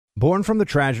Born from the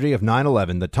tragedy of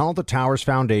 9/11, the Tunnel to Towers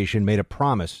Foundation made a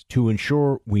promise to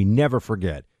ensure we never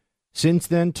forget. Since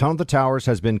then, Tunnel to Towers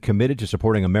has been committed to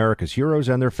supporting America's heroes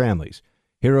and their families.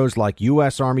 Heroes like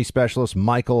U.S. Army Specialist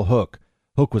Michael Hook.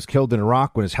 Hook was killed in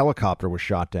Iraq when his helicopter was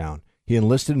shot down. He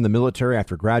enlisted in the military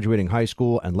after graduating high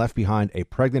school and left behind a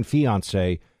pregnant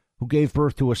fiancée who gave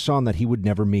birth to a son that he would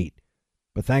never meet.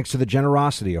 But thanks to the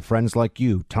generosity of friends like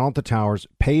you, Tunnel to Towers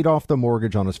paid off the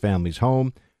mortgage on his family's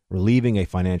home, relieving a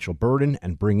financial burden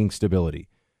and bringing stability.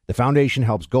 The foundation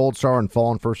helps Gold Star and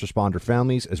fallen first responder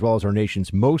families, as well as our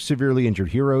nation's most severely injured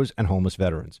heroes and homeless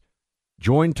veterans.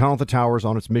 Join Tunnel to Towers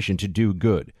on its mission to do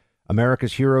good.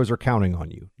 America's heroes are counting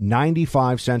on you.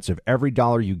 95 cents of every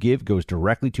dollar you give goes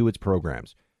directly to its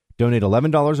programs. Donate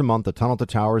 $11 a month to Tunnel to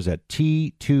Towers at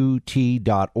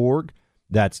T2T.org.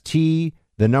 That's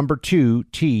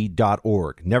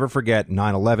T2T.org. Never forget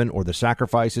 9/11 or the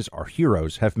sacrifices our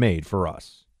heroes have made for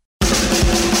us.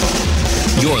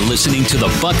 You're listening to the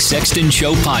Buck Sexton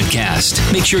Show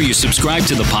podcast. Make sure you subscribe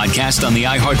to the podcast on the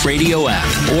iHeartRadio app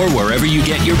or wherever you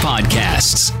get your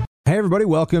podcasts. Hey, everybody.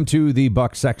 Welcome to the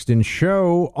Buck Sexton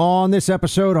Show. On this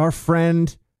episode, our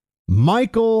friend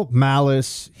Michael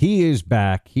Malice, he is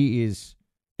back. He is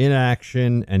in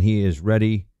action, and he is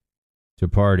ready to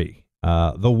party.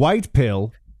 The White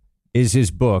Pill is his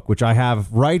book, which I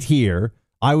have right here.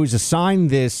 I was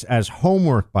assigned this as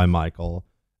homework by Michael,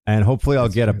 and hopefully I'll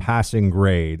get a passing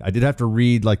grade. I did have to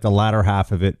read like the latter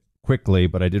half of it quickly,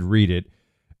 but I did read it.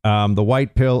 The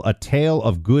White Pill, A Tale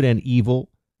of Good and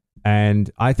Evil. And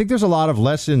I think there's a lot of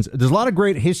lessons. There's a lot of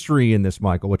great history in this,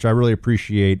 Michael, which I really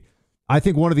appreciate. I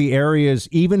think one of the areas,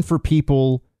 even for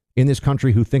people in this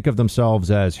country who think of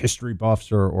themselves as history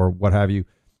buffs or what have you,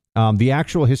 the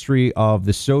actual history of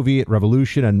the Soviet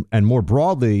Revolution and more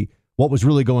broadly, what was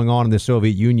really going on in the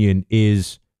Soviet Union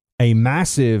is a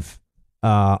massive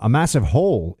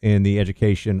hole in the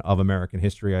education of American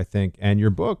history, I think. And your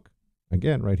book,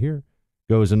 again, right here,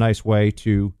 goes a nice way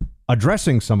to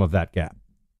addressing some of that gap.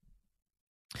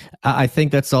 I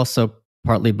think that's also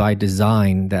partly by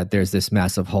design that there's this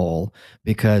massive hole,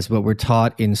 because what we're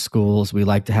taught in schools, we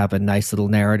like to have a nice little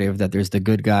narrative that there's the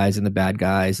good guys and the bad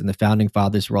guys, and the founding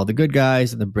fathers were all the good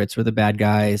guys and the Brits were the bad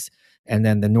guys. And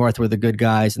then the North were the good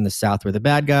guys and the South were the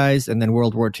bad guys. And then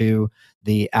World War II,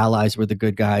 the Allies were the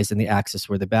good guys and the Axis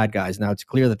were the bad guys. Now, it's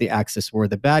clear that the Axis were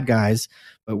the bad guys,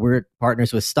 but we're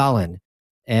partners with Stalin.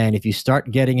 And if you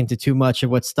start getting into too much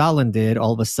of what Stalin did,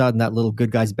 all of a sudden that little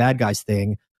good guys, bad guys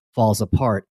thing falls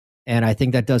apart. And I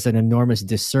think that does an enormous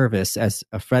disservice. As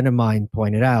a friend of mine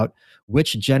pointed out,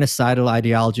 which genocidal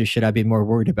ideology should I be more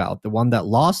worried about? The one that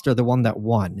lost or the one that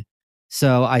won?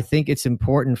 So I think it's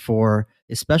important for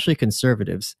especially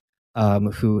conservatives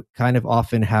who kind of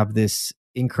often have this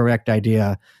incorrect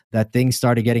idea that things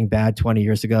started getting bad 20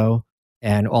 years ago,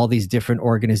 and all these different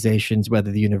organizations,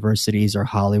 whether the universities or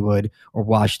Hollywood or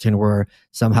Washington, were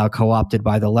somehow co-opted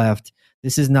by the left.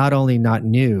 This is not only not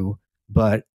new,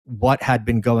 but what had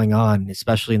been going on,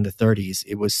 especially in the 30s,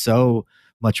 it was so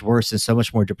much worse and so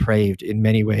much more depraved in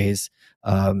many ways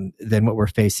than what we're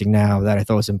facing now, that I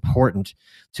thought was important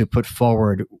to put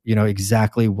forward,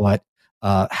 exactly what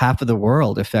half of the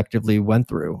world effectively went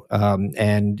through.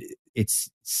 And it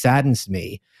saddens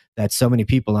me that so many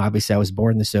people, and obviously I was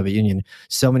born in the Soviet Union,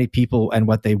 so many people and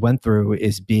what they went through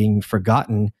is being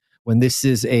forgotten when this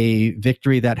is a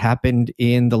victory that happened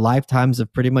in the lifetimes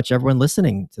of pretty much everyone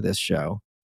listening to this show.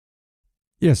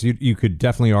 Yes, you could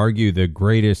definitely argue the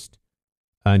greatest,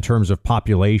 in terms of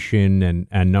population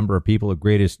and number of people, the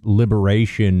greatest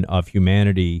liberation of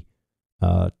humanity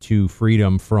to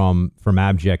freedom from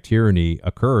abject tyranny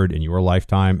occurred in your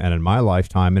lifetime and in my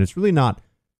lifetime. And it's really not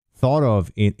thought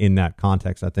of in that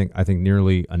context. I think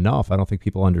nearly enough. I don't think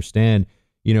people understand.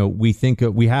 We think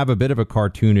we have a bit of a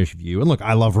cartoonish view. And look,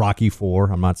 I love Rocky IV.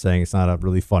 I'm not saying it's not a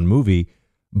really fun movie,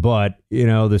 but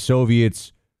the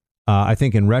Soviets, I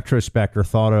think in retrospect, are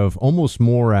thought of almost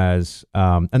more as,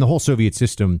 and the whole Soviet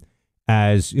system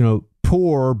as,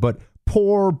 poor, but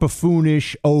poor,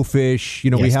 buffoonish, oafish.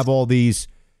 Yes. We have all this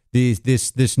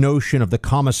notion of the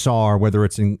commissar, whether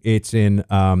it's in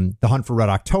The Hunt for Red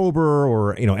October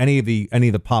or any of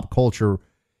the pop culture.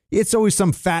 It's always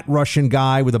some fat Russian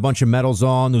guy with a bunch of medals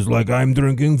on who's like, I'm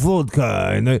drinking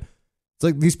vodka, and it's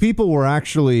like these people were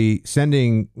actually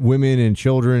sending women and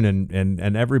children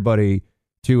and everybody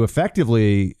to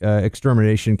effectively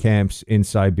extermination camps in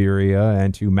Siberia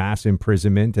and to mass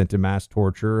imprisonment and to mass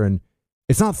torture. And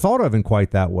it's not thought of in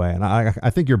quite that way. And I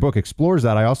think your book explores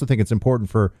that. I also think it's important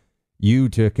for you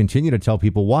to continue to tell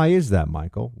people, why is that,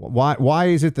 Michael? Why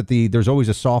is it that there's always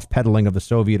a soft peddling of the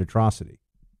Soviet atrocity?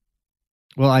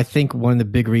 Well, I think one of the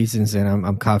big reasons, and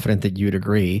I'm confident that you'd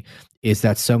agree, is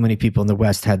that so many people in the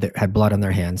West had blood on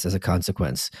their hands as a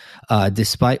consequence.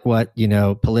 Despite what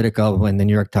Politico and the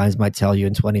New York Times might tell you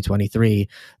in 2023,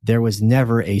 there was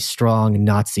never a strong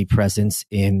Nazi presence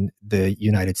in the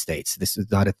United States. This was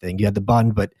not a thing. You had the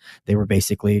Bund, but they were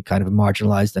basically kind of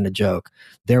marginalized and a joke.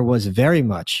 There was very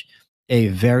much a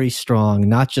very strong,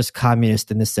 not just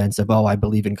communist in the sense of, oh, I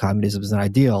believe in communism as an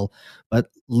ideal, but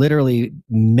literally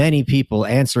many people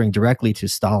answering directly to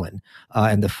Stalin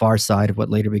and the far side of what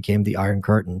later became the Iron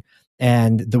Curtain.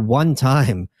 And the one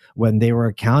time when they were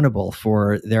accountable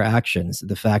for their actions,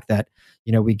 the fact that,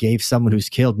 we gave someone who's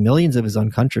killed millions of his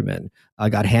own countrymen,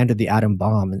 got handed the atom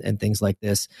bomb and things like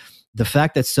this. The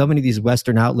fact that so many of these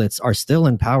Western outlets are still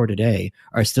in power today,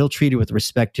 are still treated with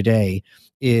respect today,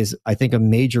 is, I think, a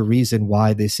major reason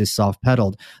why this is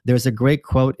soft-pedaled. There's a great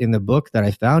quote in the book that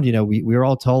I found. We were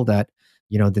all told that,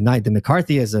 the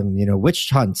McCarthyism, witch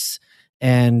hunts,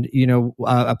 and,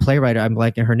 a playwright, I'm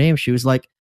blanking her name, she was like,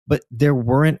 but there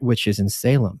weren't witches in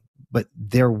Salem, but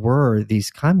there were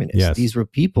these communists. Yes. These were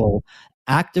people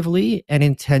actively and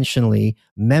intentionally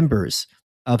members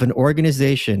of an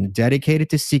organization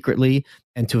dedicated to secretly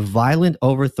and to violent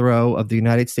overthrow of the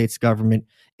United States government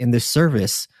in the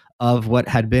service of what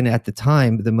had been at the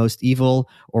time the most evil,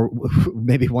 or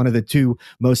maybe one of the two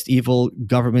most evil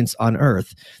governments on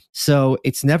earth. So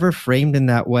it's never framed in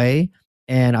that way.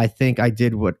 And I think I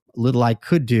did what little I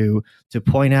could do to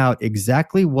point out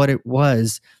exactly what it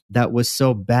was that was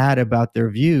so bad about their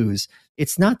views.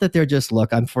 It's not that they're just,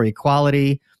 look, I'm for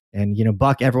equality and,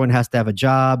 Buck, everyone has to have a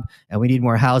job and we need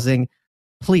more housing.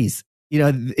 Please,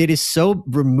 it is so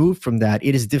removed from that.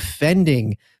 It is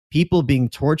defending people being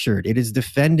tortured. It is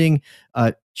defending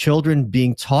children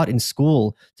being taught in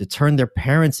school to turn their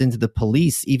parents into the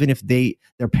police, even if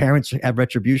their parents have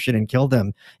retribution and kill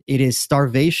them. It is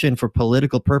starvation for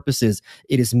political purposes.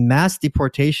 It is mass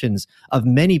deportations of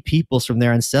many peoples from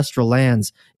their ancestral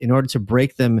lands in order to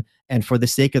break them and for the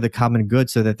sake of the common good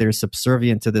so that they're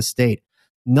subservient to the state.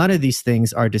 None of these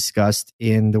things are discussed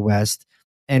in the West.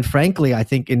 And frankly, I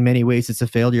think in many ways it's a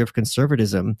failure of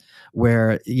conservatism,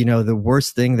 where, the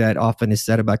worst thing that often is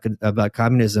said about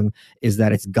communism is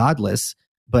that it's godless,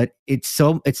 but it's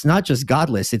not just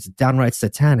godless, it's downright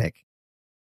satanic.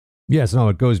 Yes, no,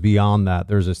 it goes beyond that.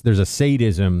 There's a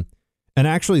sadism, and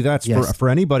actually that's for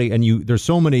anybody. And there's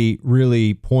so many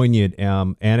really poignant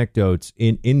anecdotes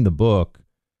in the book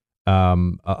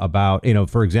about,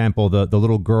 for example, the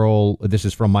little girl. This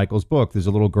is from Michael's book. There's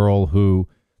a little girl who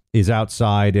is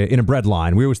outside in a bread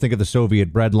line. We always think of the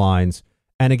Soviet bread lines.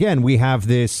 And again, we have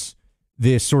this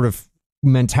sort of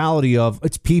mentality of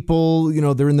it's people,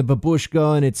 they're in the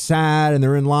babushka and it's sad and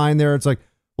they're in line there. It's like,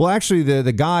 well, actually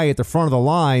the guy at the front of the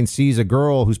line sees a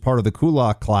girl who's part of the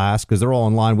kulak class because they're all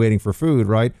in line waiting for food,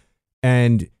 right?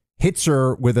 And hits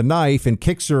her with a knife and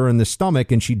kicks her in the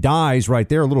stomach and she dies right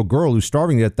there. A little girl who's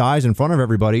starving to death dies in front of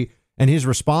everybody. And his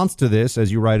response to this, as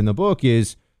you write in the book,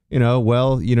 is, you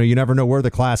never know where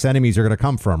the class enemies are going to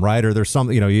come from, right? Or there's some,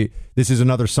 this is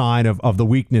another sign of the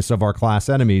weakness of our class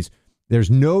enemies.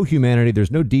 There's no humanity,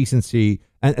 there's no decency,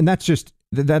 and that's just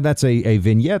that's a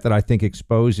vignette that I think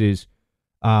exposes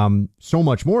so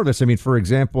much more of this. I mean, for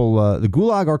example, the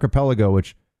Gulag Archipelago,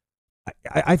 which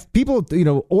I people,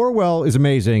 Orwell is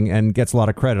amazing and gets a lot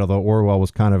of credit, although Orwell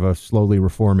was kind of a slowly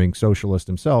reforming socialist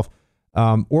himself.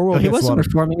 Orwell, he wasn't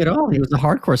reforming at all. He was a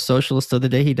hardcore socialist till the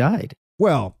day he died.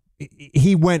 Well,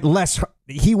 he went less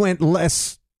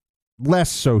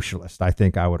socialist, I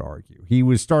think I would argue. He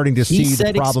was starting to see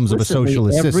the problems of a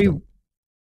socialist system.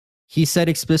 He said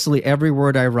explicitly, every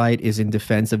word I write is in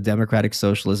defense of democratic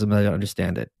socialism. I don't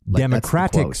understand it.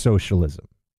 Democratic socialism.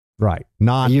 Right.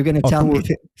 Not you're going to tell me.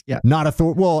 Yeah. Not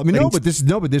Well, I mean, but this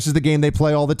is the game they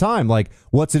play all the time. Like,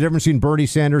 what's the difference between Bernie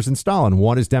Sanders and Stalin?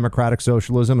 One is democratic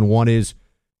socialism and one is,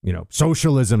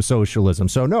 socialism.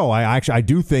 So no, I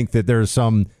do think that there's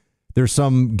some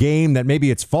game that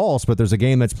maybe it's false, but there's a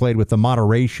game that's played with the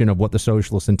moderation of what the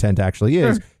socialist intent actually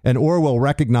is. Sure. And Orwell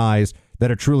recognized that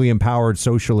a truly empowered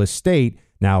socialist state,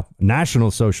 now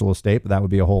national socialist state, but that would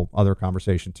be a whole other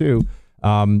conversation too,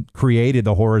 created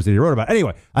the horrors that he wrote about.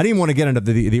 Anyway, I didn't want to get into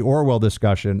the Orwell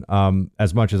discussion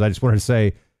as much as I just wanted to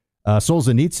say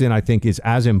Solzhenitsyn, I think, is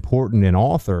as important an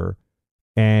author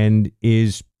and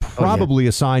is probably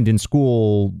assigned in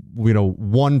school,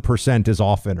 1% as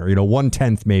often, or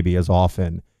 1/10 maybe as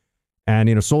often. And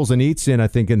Solzhenitsyn, I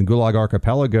think, in the Gulag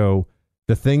Archipelago,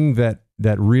 the thing that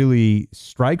really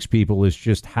strikes people is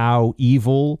just how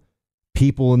evil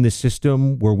people in this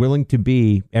system were willing to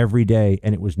be every day,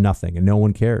 and it was nothing, and no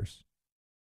one cares.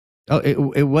 Oh,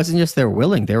 it wasn't just they're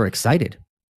willing; they were excited.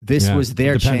 This was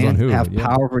their chance to have yeah.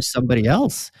 power over somebody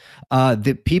else.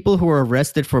 The people who were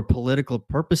arrested for political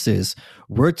purposes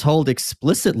were told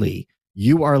explicitly,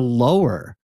 you are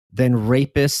lower than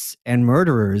rapists and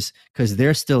murderers because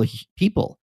they're still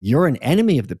people. You're an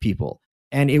enemy of the people.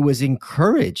 And it was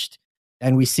encouraged.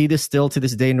 And we see this still to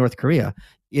this day in North Korea.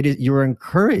 You're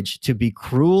encouraged to be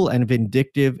cruel and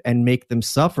vindictive and make them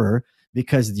suffer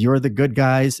because you're the good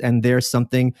guys and there's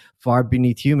something far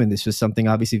beneath human. This was something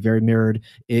obviously very mirrored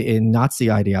in Nazi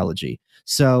ideology.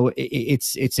 So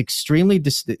it's extremely,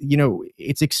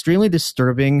 it's extremely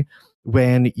disturbing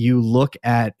when you look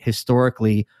at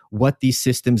historically what these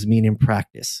systems mean in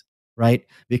practice, right?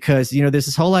 Because, there's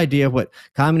this whole idea of what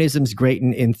communism's great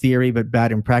in theory, but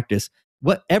bad in practice.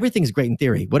 Everything's great in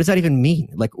theory. What does that even mean?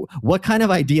 Like, what kind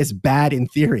of idea is bad in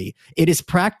theory? It is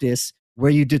practice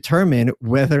where you determine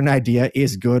whether an idea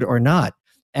is good or not.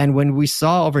 And when we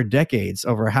saw over decades,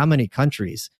 over how many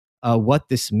countries, what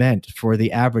this meant for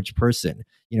the average person,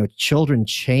 children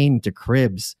chained to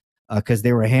cribs because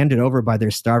they were handed over by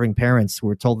their starving parents who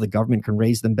were told the government can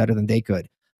raise them better than they could,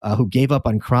 who gave up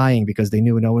on crying because they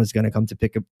knew no one was going to come to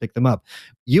pick them up.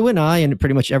 You and I and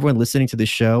pretty much everyone listening to this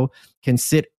show can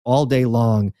sit all day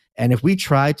long, and if we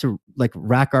try to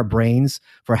rack our brains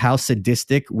for how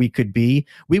sadistic we could be,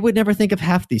 we would never think of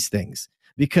half these things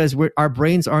because our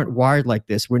brains aren't wired like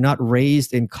this. We're not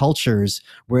raised in cultures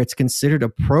where it's considered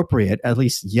appropriate, at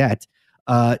least yet,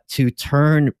 to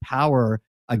turn power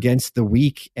against the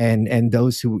weak and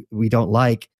those who we don't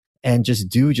like, and just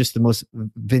do the most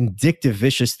vindictive,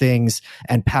 vicious things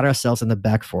and pat ourselves on the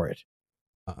back for it.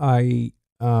 I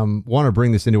want to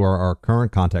bring this into our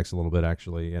current context a little bit,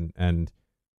 actually, and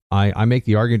I make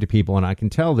the argument to people, and I can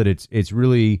tell that it's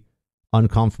really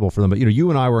uncomfortable for them. But you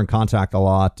and I were in contact a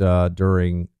lot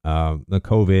during the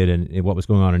COVID and what was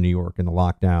going on in New York and the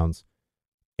lockdowns,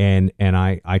 and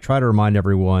I try to remind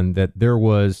everyone that there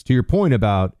was, to your point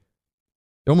about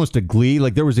almost a glee,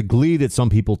 there was a glee that some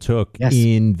people took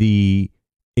in the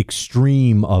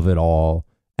extreme of it all.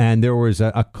 And there was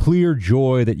a clear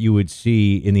joy that you would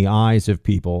see in the eyes of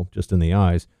people, just in the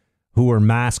eyes, who were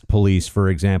mask police, for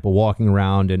example, walking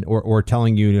around and or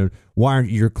telling you, why aren't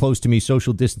you close to me,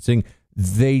 social distancing.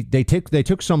 They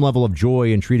took some level of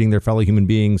joy in treating their fellow human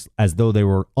beings as though they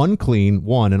were unclean,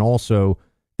 one, and also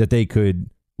that they could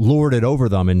lord it over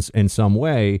them in some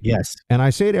way. Yes. And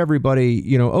I say to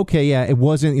everybody, okay, yeah, it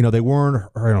wasn't, they weren't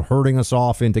herding us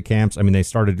off into camps. I mean, they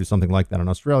started to do something like that in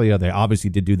Australia. They obviously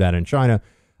did do that in China.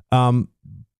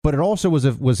 But it also was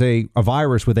a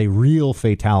virus with a real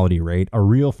fatality rate of,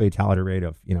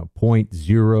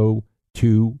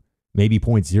 0.02, maybe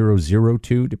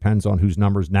 0.002, depends on whose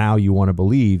numbers now you want to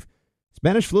believe.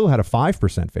 Spanish flu had a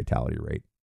 5% fatality rate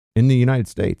in the United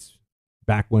States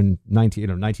back when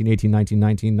 1918,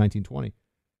 1919, 1920.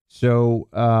 So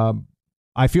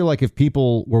I feel like if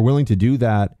people were willing to do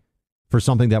that for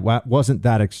something that wasn't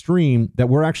that extreme, that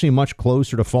we're actually much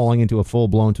closer to falling into a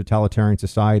full-blown totalitarian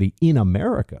society in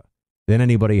America than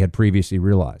anybody had previously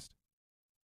realized.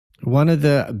 One of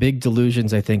the big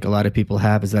delusions I think a lot of people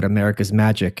have is that America's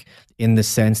magic, in the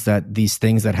sense that these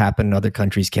things that happen in other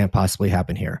countries can't possibly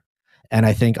happen here. And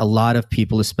I think a lot of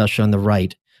people, especially on the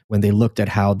right, when they looked at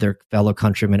how their fellow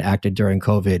countrymen acted during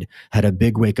COVID, had a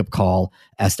big wake-up call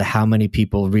as to how many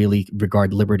people really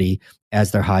regard liberty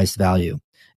as their highest value.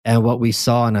 And what we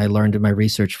saw, and I learned in my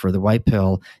research for the White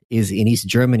Pill, is in East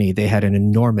Germany, they had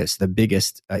the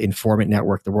biggest informant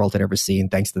network the world had ever seen,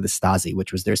 thanks to the Stasi,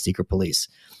 which was their secret police.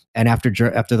 And after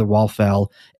the wall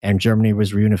fell and Germany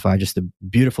was reunified, just the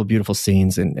beautiful, beautiful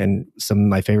scenes and some of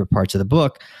my favorite parts of the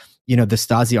book, the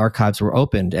Stasi archives were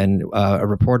opened, and a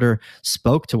reporter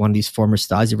spoke to one of these former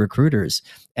Stasi recruiters.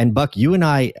 And Buck, you and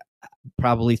I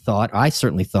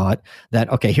certainly thought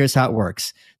that, okay, here's how it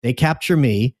works. They capture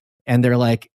me, and they're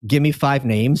like, give me 5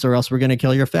 names or else we're going to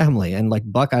kill your family. And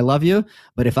Buck, I love you,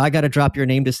 but if I got to drop your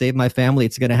name to save my family,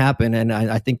 it's going to happen. And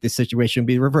I think this situation would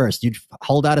be reversed. You'd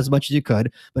hold out as much as you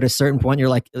could, but at a certain point you're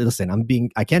like, listen,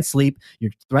 I can't sleep.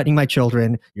 You're threatening my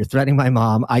children. You're threatening my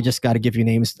mom. I just got to give you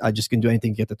names. I just can do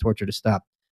anything to get the torture to stop.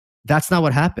 That's not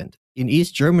what happened. In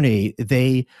East Germany,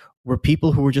 they were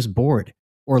people who were just bored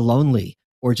or lonely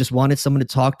or just wanted someone to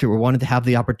talk to or wanted to have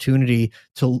the opportunity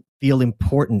to feel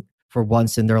important for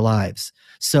once in their lives.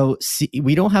 So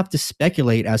we don't have to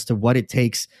speculate as to what it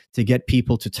takes to get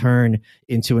people to turn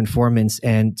into informants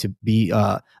and to be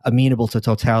amenable to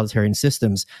totalitarian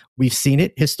systems. We've seen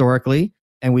it historically,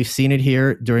 and we've seen it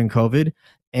here during COVID.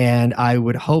 And I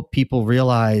would hope people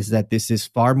realize that this is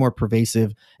far more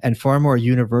pervasive and far more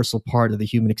universal part of the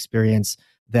human experience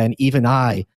than even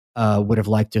I would have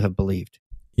liked to have believed.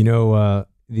 The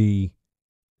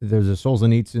there's a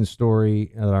Solzhenitsyn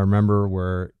story that I remember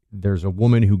where there's a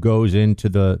woman who goes into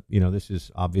the, this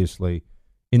is obviously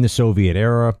in the Soviet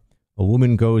era. A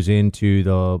woman goes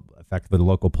into effectively the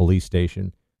local police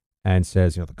station and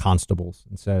says, the constables,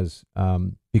 and says,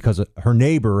 because her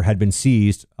neighbor had been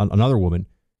seized, another woman,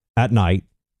 at night,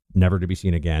 never to be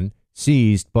seen again,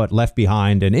 seized, but left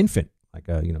behind an infant, like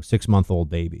a 6-month-old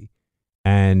baby.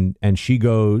 And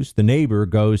the neighbor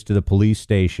goes to the police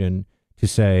station to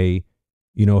say,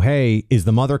 hey, is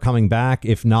the mother coming back?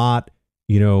 If not,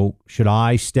 should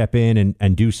I step in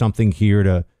and do something here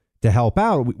to help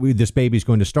out? This baby's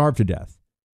going to starve to death.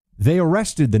 They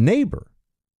arrested the neighbor.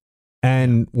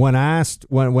 And when asked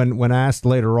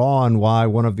later on why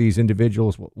one of these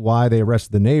individuals, why they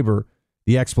arrested the neighbor,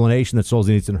 the explanation that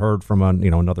Solzhenitsyn heard from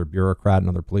another bureaucrat,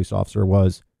 another police officer,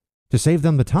 was to save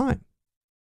them the time.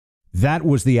 That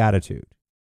was the attitude.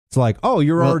 It's like, oh,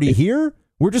 you're already here?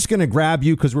 We're just going to grab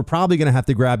you because we're probably going to have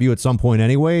to grab you at some point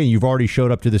anyway, and you've already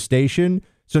showed up to the station.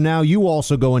 So now you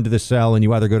also go into the cell, and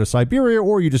you either go to Siberia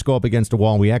or you just go up against a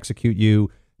wall and we execute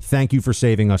you. Thank you for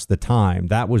saving us the time.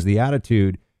 That was the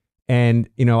attitude. And,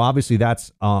 obviously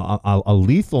that's a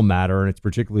lethal matter, and it's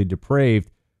particularly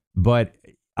depraved. But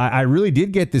I really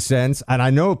did get the sense, and I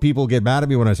know people get mad at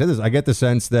me when I say this, I get the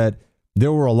sense that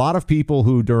there were a lot of people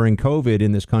who during COVID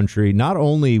in this country not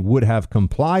only would have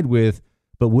complied with,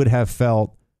 but would have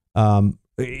felt,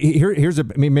 here's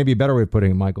maybe a better way of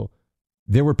putting it, Michael.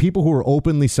 There were people who were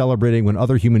openly celebrating when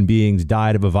other human beings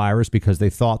died of a virus because they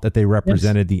thought that they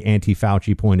represented the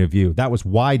anti-Fauci point of view. That was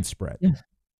widespread.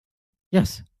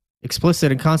 Yes.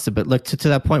 Explicit and constant. But look, to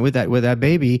that point with that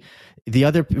baby, the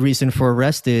other reason for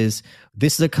arrest is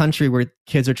this is a country where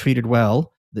kids are treated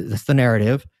well. That's the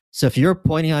narrative. So if you're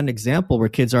pointing out an example where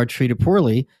kids are treated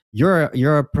poorly, you're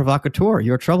a provocateur.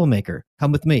 You're a troublemaker.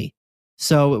 Come with me.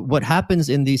 So what happens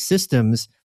in these systems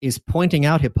is pointing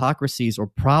out hypocrisies or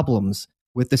problems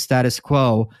with the status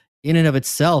quo in and of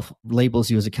itself labels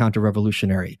you as a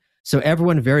counter-revolutionary. So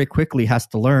everyone very quickly has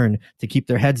to learn to keep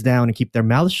their heads down and keep their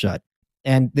mouths shut.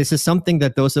 And this is something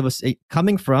that those of us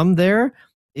coming from there,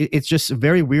 it's just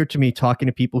very weird to me talking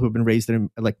to people who've been raised in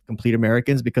like complete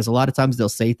Americans, because a lot of times they'll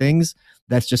say things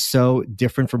that's just so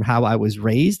different from how I was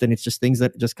raised. And it's just things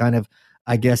that just kind of,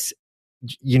 I guess,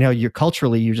 you're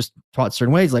culturally just taught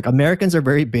certain ways. Like Americans are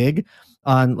very big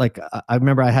on, like, I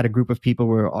remember I had a group of people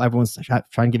where everyone's trying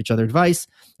to give each other advice.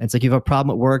 And it's like, you have a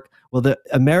problem at work. Well, the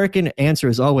American answer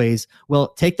is always, well,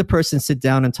 take the person, sit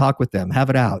down and talk with them, have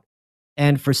it out.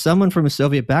 And for someone from a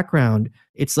Soviet background,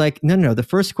 it's like, no. The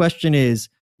first question is,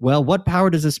 well, what power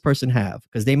does this person have?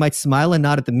 Because they might smile and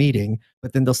nod at the meeting,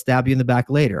 but then they'll stab you in the back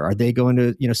later. Are they going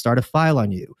to, start a file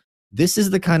on you? This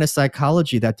is the kind of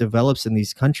psychology that develops in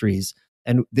these countries.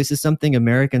 And this is something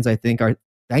Americans, I think, are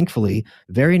thankfully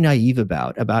very naive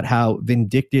about how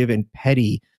vindictive and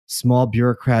petty small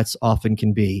bureaucrats often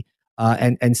can be.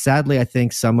 And sadly, I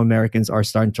think some Americans are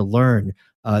starting to learn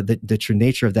the true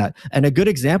nature of that. And a good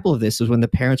example of this was when the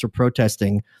parents were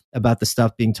protesting about the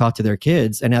stuff being taught to their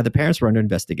kids, and now the parents were under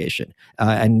investigation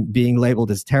and being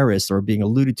labeled as terrorists or being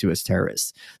alluded to as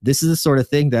terrorists. This is the sort of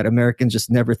thing that Americans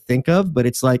just never think of, but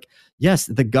it's like, yes,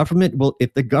 the government will,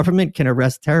 if the government can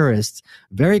arrest terrorists,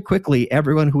 very quickly,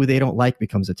 everyone who they don't like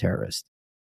becomes a terrorist.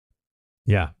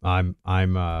 Yeah, I'm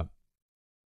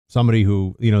somebody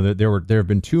who, there have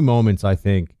been two moments, I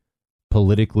think,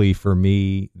 politically for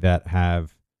me that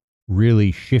have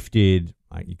really shifted,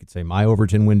 you could say, my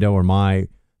Overton window or my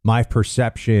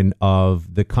perception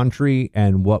of the country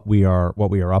and what we are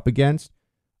up against.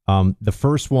 The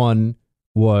first one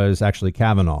was actually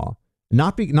Kavanaugh,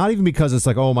 not even because it's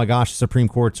like, oh my gosh, the Supreme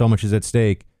Court, so much is at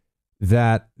stake,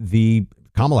 that the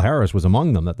Kamala Harris was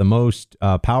among them, that the most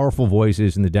powerful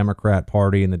voices in the Democrat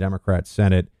Party and the Democrat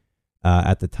Senate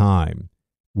at the time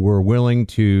were willing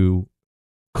to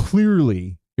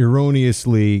clearly,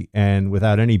 erroneously, and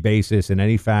without any basis in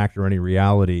any fact or any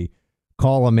reality,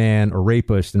 call a man a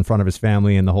rapist in front of his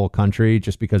family and the whole country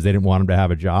just because they didn't want him to have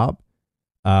a job.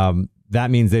 That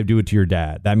means they do it to your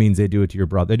dad. That means they do it to your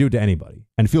brother. They do it to anybody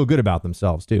and feel good about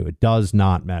themselves too. It does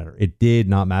not matter. It did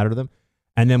not matter to them.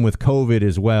 And then with COVID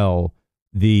as well,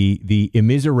 the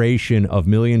immiseration of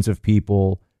millions of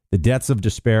people, the deaths of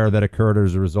despair that occurred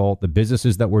as a result, the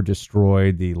businesses that were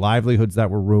destroyed, the livelihoods that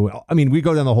were ruined. I mean, we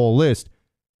go down the whole list.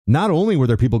 Not only were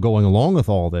there people going along with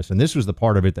all this, and this was the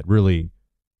part of it that really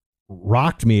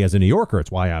rocked me as a New Yorker.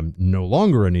 It's why I'm no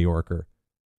longer a New Yorker.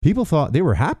 People thought they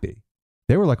were happy.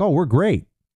 They were like, oh, we're great.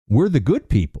 We're the good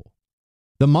people.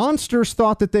 The monsters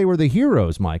thought that they were the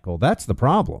heroes, Michael. That's the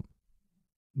problem.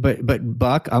 But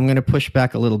Buck, I'm going to push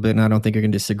back a little bit, and I don't think you're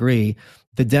going to disagree.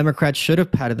 The Democrats should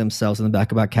have patted themselves on the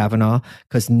back about Kavanaugh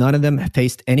because none of them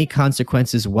faced any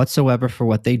consequences whatsoever for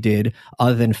what they did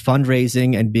other than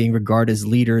fundraising and being regarded as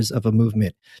leaders of a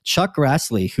movement. Chuck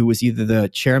Grassley, who was either the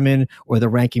chairman or the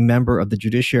ranking member of the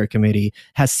Judiciary Committee,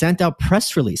 has sent out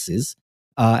press releases.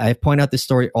 I point out this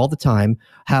story all the time,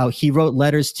 how he wrote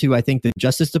letters to, I think, the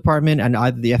Justice Department and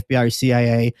either the FBI or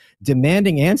CIA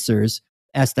demanding answers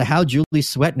as to how Julie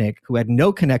Swetnick, who had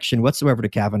no connection whatsoever to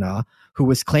Kavanaugh, who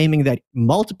was claiming that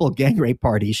multiple gang rape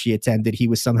parties she attended, he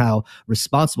was somehow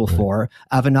responsible for.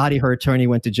 Avenatti, her attorney,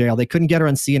 went to jail. They couldn't get her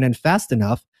on CNN fast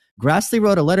enough. Grassley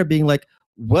wrote a letter being like,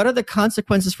 what are the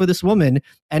consequences for this woman?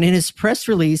 And in his press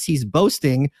release, he's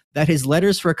boasting that his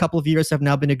letters for a couple of years have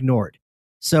now been ignored.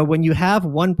 So when you have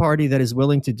one party that is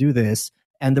willing to do this,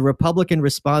 and the Republican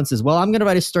response is, well, I'm going to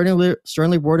write a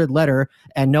sternly worded letter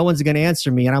and no one's going to answer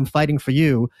me and I'm fighting for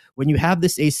you. When you have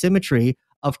this asymmetry,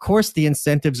 of course, the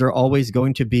incentives are always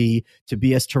going to be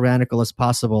as tyrannical as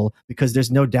possible because there's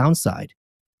no downside.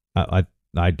 I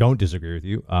don't disagree with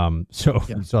you. So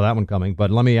you saw that one coming.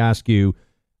 But let me ask you,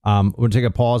 we're going to take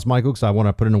a pause, Michael, because I want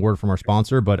to put in a word from our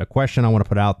sponsor. But a question I want to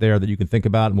put out there that you can think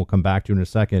about and we'll come back to in a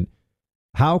second.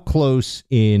 How close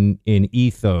in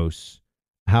ethos,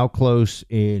 how close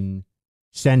in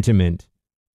sentiment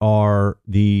are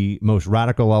the most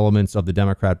radical elements of the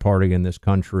Democrat Party in this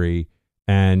country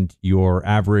and your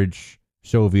average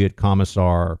Soviet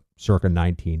commissar circa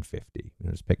 1950?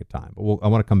 Let's pick a time. But I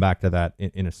want to come back to that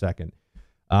in a second.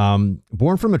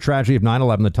 Born from the tragedy of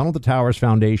 9/11, the Tunnel to Towers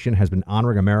Foundation has been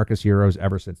honoring America's heroes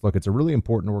ever since. Look, it's a really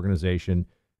important organization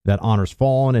that honors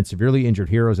fallen and severely injured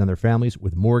heroes and their families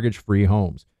with mortgage-free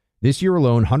homes. This year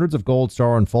alone, hundreds of Gold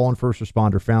Star and fallen first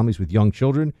responder families with young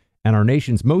children and our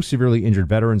nation's most severely injured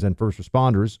veterans and first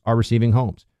responders are receiving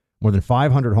homes. More than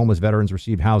 500 homeless veterans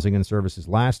received housing and services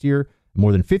last year.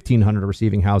 More than 1,500 are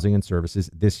receiving housing and services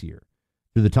this year.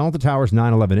 Through the Tunnel to Towers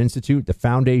 9/11 Institute, the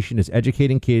foundation is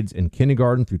educating kids in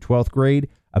kindergarten through 12th grade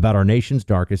about our nation's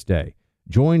darkest day.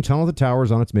 Join Tunnel to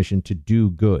Towers on its mission to do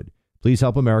good. Please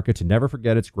help America to never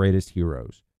forget its greatest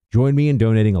heroes. Join me in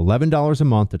donating $11 a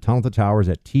month to Tunnel to Towers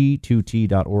at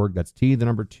T2T.org. That's T, the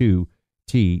number 2,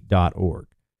 T.org.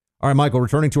 All right, Michael,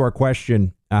 returning to our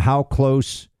question, how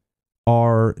close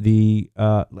are the,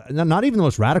 not even the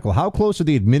most radical, how close are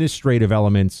the administrative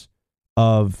elements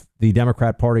of the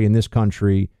Democrat Party in this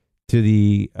country to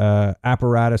the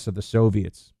apparatus of the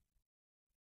Soviets?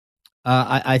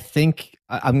 I think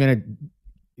I'm going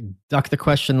to duck the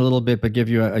question a little bit, but give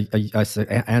you an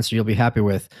answer you'll be happy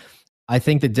with. I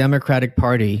think the Democratic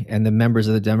Party and the members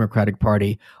of the Democratic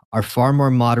Party are far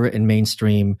more moderate and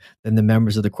mainstream than the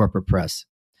members of the corporate press.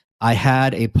 I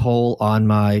had a poll on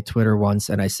my Twitter once,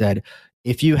 and I said,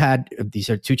 if you had, these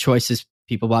are two choices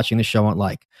people watching the show won't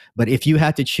like, but if you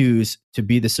had to choose to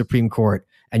be the Supreme Court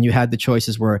and you had the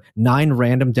choices were 9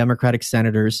 random Democratic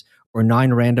senators or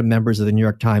 9 random members of the New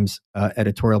York Times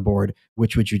editorial board,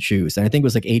 which would you choose? And I think it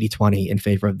was like 80-20 in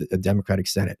favor of the Democratic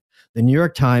Senate. The New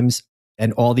York Times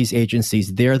and all these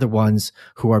agencies, they're the ones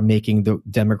who are making the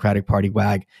Democratic Party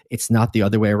wag. It's not the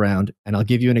other way around. And I'll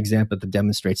give you an example that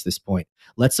demonstrates this point.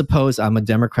 Let's suppose I'm a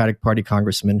Democratic Party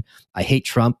congressman. I hate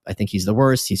Trump. I think he's the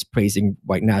worst. He's praising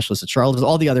white nationalists at Charlottesville,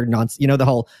 all the other nonsense, the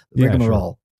whole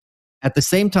rigmarole. Sure. At the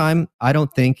same time, I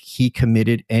don't think he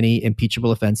committed any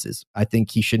impeachable offenses. I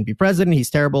think he shouldn't be president. He's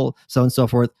terrible, so on and so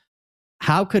forth.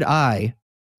 How could I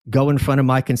go in front of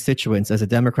my constituents as a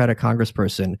Democratic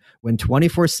congressperson when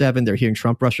 24/7 they're hearing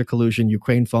Trump-Russia collusion,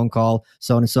 Ukraine phone call,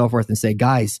 so on and so forth, and say,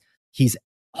 guys, he's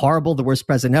horrible, the worst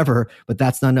president ever, but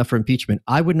that's not enough for impeachment?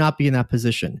 I would not be in that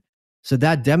position. So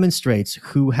that demonstrates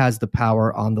who has the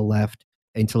power on the left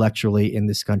intellectually in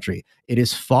this country. It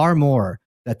is far more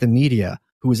that the media,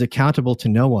 who is accountable to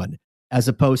no one, as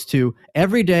opposed to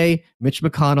every day Mitch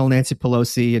McConnell, Nancy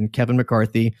Pelosi, and Kevin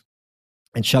McCarthy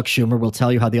and Chuck Schumer will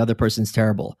tell you how the other person's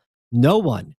terrible. No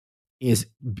one is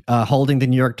holding the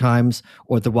New York Times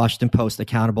or the Washington Post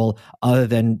accountable other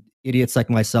than idiots like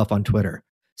myself on Twitter.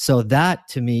 So that,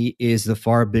 to me, is the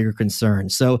far bigger concern.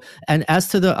 So, and as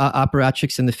to the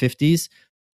apparatchiks in the 50s,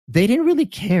 they didn't really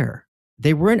care.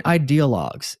 They weren't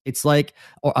ideologues. It's like,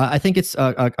 I think it's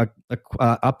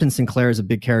Upton Sinclair is a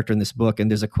big character in this book, and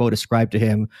there's a quote ascribed to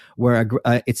him where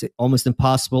it's almost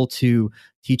impossible to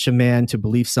teach a man to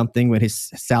believe something when his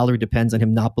salary depends on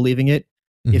him not believing it.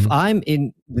 Mm-hmm. If I'm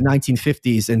in the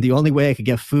 1950s and the only way I could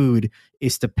get food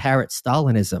is to parrot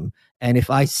Stalinism, and if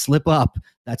I slip up,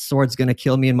 that sword's going to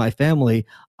kill me and my family,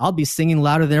 I'll be singing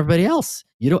louder than everybody else.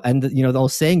 The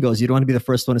old saying goes, you don't want to be the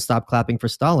first one to stop clapping for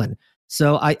Stalin.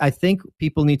 So I think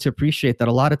people need to appreciate that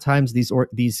a lot of times these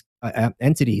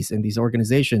entities and these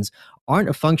organizations aren't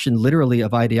a function literally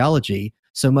of ideology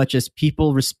so much as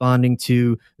people responding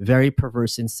to very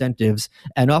perverse incentives.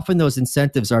 And often those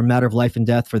incentives are a matter of life and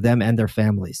death for them and their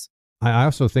families. I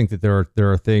also think that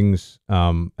there are things,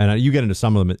 and you get into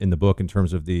some of them in the book in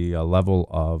terms of the level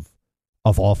of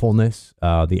awfulness,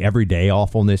 the everyday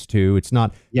awfulness too. It's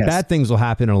not bad things will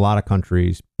happen in a lot of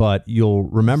countries, but you'll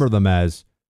remember them as,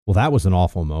 well, that was an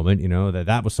awful moment,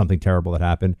 that was something terrible that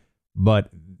happened, but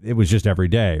it was just every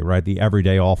day, right? The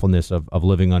everyday awfulness of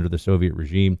living under the Soviet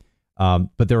regime.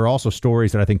 But there are also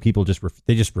stories that I think people just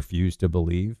refuse to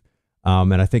believe.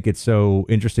 And I think it's so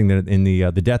interesting that in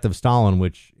the Death of Stalin,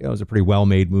 which is a pretty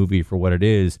well-made movie for what it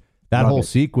is, that whole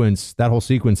sequence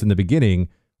in the beginning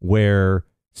where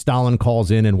Stalin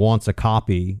calls in and wants a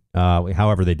copy,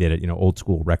 however they did it, old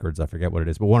school records, I forget what it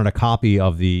is, but wanted a copy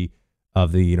of the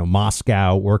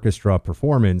Moscow orchestra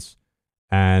performance,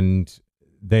 and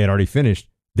they had already finished.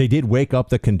 They did wake up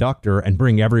the conductor and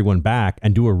bring everyone back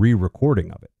and do a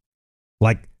re-recording of it.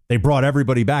 Like, they brought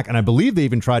everybody back, and I believe they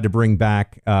even tried to bring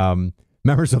back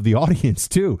members of the audience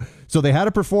too. So they had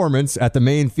a performance at the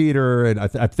main theater, and I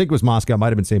think it was Moscow, might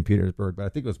have been St. Petersburg, but I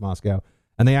think it was Moscow,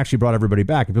 and they actually brought everybody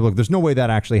back. And people look, there's no way that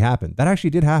actually happened. That actually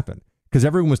did happen, because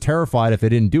everyone was terrified if they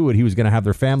didn't do it, he was going to have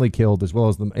their family killed, as well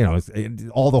as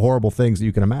all the horrible things that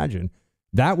you can imagine.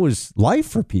 That was life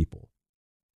for people.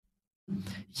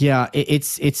 Yeah, the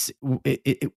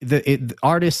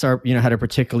artists are, had a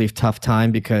particularly tough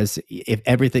time, because if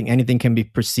anything can be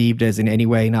perceived as in any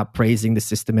way not praising the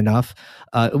system enough.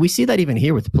 We see that even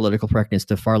here with the political correctness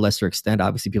to far lesser extent.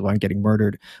 Obviously, people aren't getting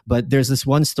murdered, but there's this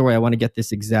one story. I want to get the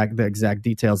exact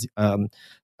details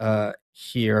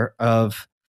here of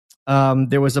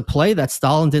there was a play that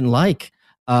Stalin didn't like.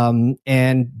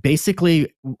 And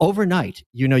basically overnight,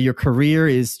 your career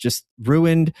is just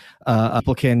ruined.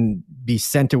 People can be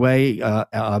sent away.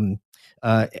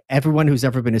 Everyone who's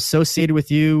ever been associated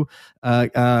with you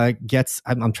gets,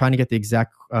 I'm trying to get the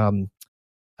exact,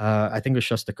 I think it was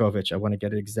Shostakovich. I want to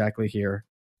get it exactly here.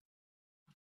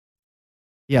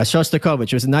 Yeah,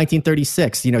 Shostakovich. It was in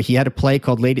 1936. He had a play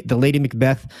called The Lady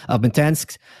Macbeth of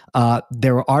Mtsensk.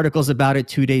 There were articles about it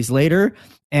 2 days later,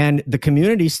 and the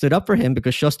community stood up for him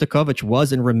because Shostakovich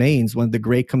was and remains one of the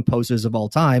great composers of all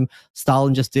time.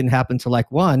 Stalin just didn't happen to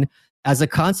like one. As a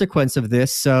consequence of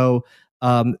this, so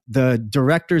the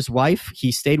director's wife,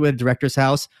 he stayed with the director's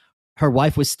house. Her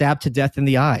wife was stabbed to death in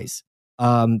the eyes.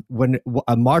 When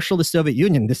a marshal of the Soviet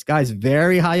Union, this guy's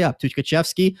very high up,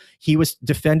 Tukhachevsky, he was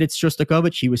defended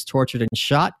Shostakovich. He was tortured and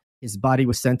shot. His body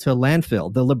was sent to a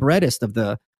landfill. The librettist of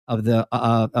the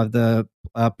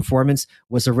performance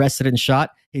was arrested and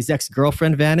shot. His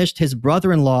ex-girlfriend vanished. His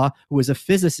brother-in-law, who was a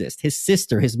physicist, his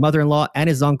sister, his mother-in-law, and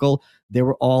his uncle, they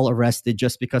were all arrested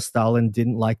just because Stalin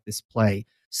didn't like this play.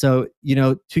 So,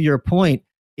 to your point,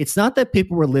 it's not that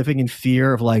people were living in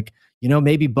fear of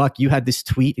maybe Buck, you had this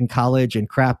tweet in college and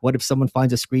crap. What if someone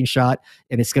finds a screenshot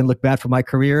and it's going to look bad for my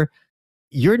career?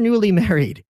 You're newly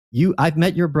married. I've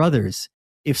met your brothers.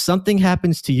 If something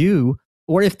happens to you,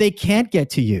 or if they can't get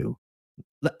to you,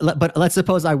 but let's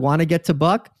suppose I want to get to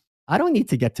Buck. I don't need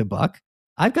to get to Buck.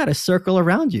 I've got a circle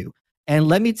around you. And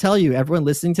let me tell you, everyone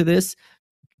listening to this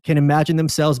can imagine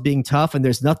themselves being tough and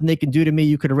there's nothing they can do to me.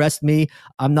 You could arrest me.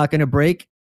 I'm not going to break.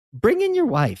 Bring in your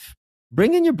wife.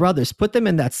 Bring in your brothers, put them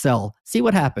in that cell, see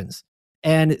what happens.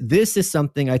 And this is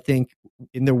something I think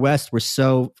in the West, we're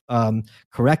so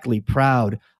correctly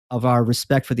proud of our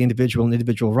respect for the individual and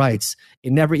individual rights.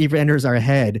 It never even enters our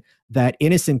head that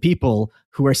innocent people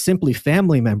who are simply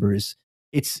family members,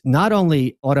 it's not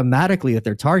only automatically that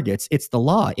they're targets, it's the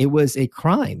law. It was a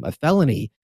crime, a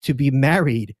felony to be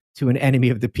married to an enemy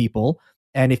of the people.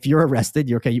 And if you're arrested,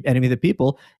 you're enemy of the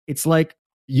people. It's like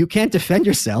you can't defend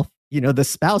yourself. The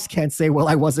spouse can't say, well,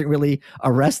 I wasn't really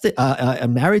arrested,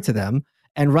 married to them.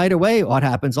 And right away, what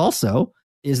happens also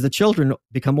is the children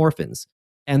become orphans.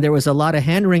 And there was a lot of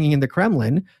hand-wringing in the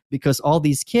Kremlin because all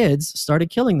these kids started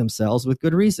killing themselves with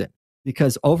good reason.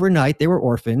 Because overnight, they were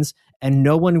orphans and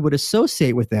no one would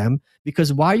associate with them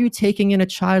because why are you taking in a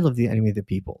child of the enemy of the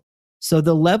people? So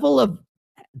the level of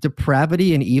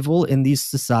depravity and evil in these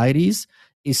societies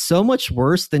is so much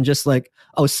worse than just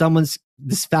someone's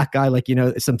this fat guy,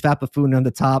 some fat buffoon on the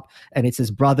top, and it's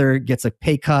his brother gets a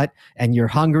pay cut and you're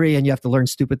hungry and you have to learn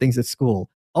stupid things at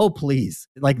school. Oh, please.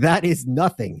 That is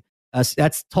nothing.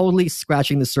 That's totally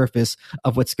scratching the surface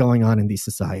of what's going on in these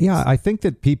societies. Yeah, I think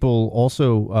that people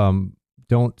also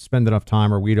don't spend enough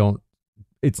time, or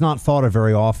it's not thought of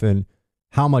very often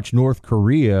how much North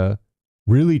Korea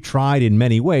really tried in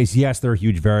many ways. Yes, there are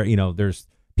huge, there's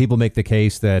people make the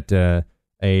case that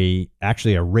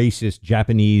actually a racist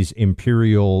Japanese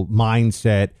imperial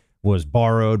mindset, was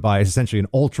borrowed by essentially an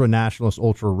ultra-nationalist,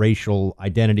 ultra-racial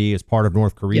identity as part of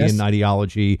North Korean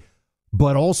ideology,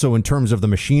 but also in terms of the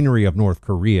machinery of North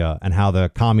Korea and how the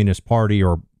Communist Party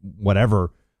or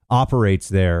whatever operates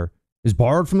there is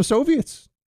borrowed from the Soviets.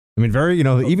 I mean,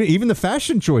 even the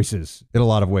fashion choices in a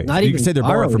lot of ways. You can say they're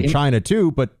borrowed from China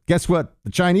too, but guess what?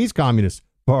 The Chinese communists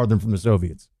borrowed them from the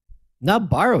Soviets.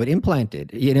 Not borrowed, implanted.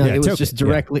 It was just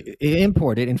directly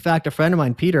imported. In fact, a friend of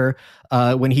mine, Peter,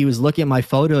 when he was looking at my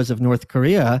photos of North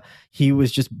Korea, he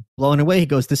was just blown away. He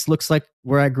goes, "This looks like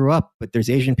where I grew up, but there's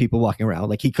Asian people walking around."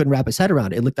 Like, he couldn't wrap his head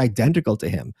around it. It looked identical to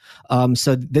him.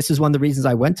 So this is one of the reasons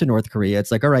I went to North Korea.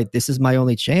 It's like, all right, this is my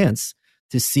only chance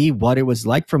to see what it was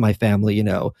like for my family,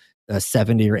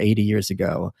 70 or 80 years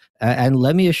ago. And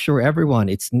let me assure everyone,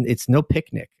 it's no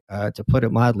picnic, to put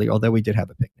it mildly, although we did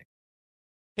have a picnic.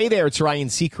 Hey there, it's Ryan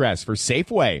Seacrest for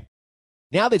Safeway.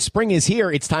 Now that spring is here,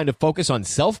 it's time to focus on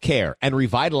self-care and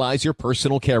revitalize your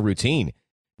personal care routine.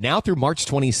 Now through March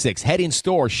 26, head in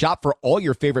store, shop for all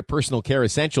your favorite personal care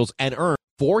essentials, and earn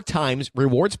 4 times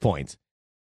rewards points.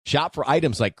 Shop for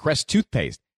items like Crest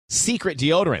toothpaste, Secret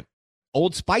deodorant,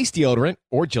 Old Spice deodorant,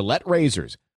 or Gillette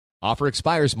razors. Offer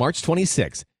expires March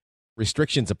 26.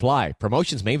 Restrictions apply.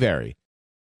 Promotions may vary.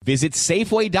 Visit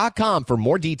Safeway.com for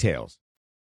more details.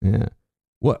 Yeah.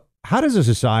 How does a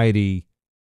society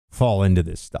fall into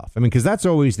this stuff? I mean, because that's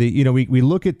always we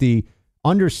look at the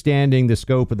understanding the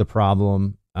scope of the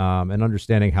problem and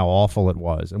understanding how awful it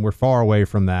was, and we're far away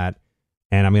from that.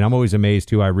 And I mean, I'm always amazed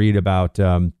too. I read about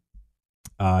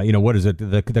what is it,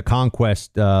 the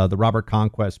Conquest, the Robert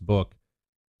Conquest book,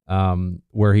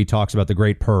 where he talks about the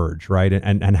Great Purge, right,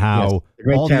 and how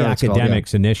all the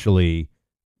academics initially,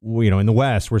 in the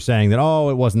West, were saying that,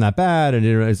 it wasn't that bad, and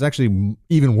it's actually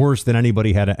even worse than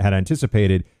anybody had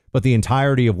anticipated. But the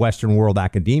entirety of Western world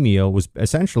academia was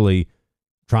essentially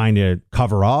trying to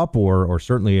cover up or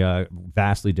certainly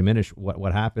vastly diminish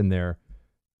what happened there.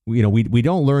 We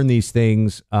don't learn these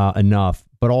things enough.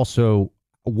 But also,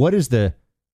 what is the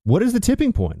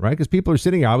tipping point, right? Because people are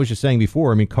sitting here. I was just saying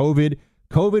before. I mean,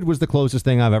 COVID was the closest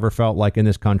thing I've ever felt like in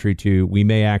this country to we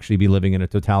may actually be living in a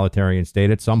totalitarian state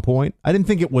at some point. I didn't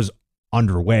think it was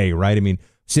underway, right? I mean,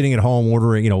 sitting at home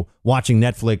ordering, watching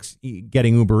Netflix,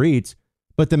 getting Uber Eats,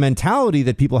 but the mentality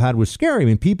that people had was scary. I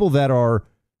mean, people that are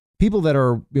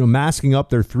masking up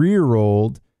their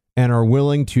 3-year-old and are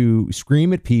willing to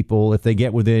scream at people if they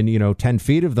get within 10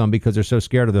 feet of them because they're so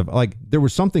scared of them. Like, there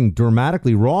was something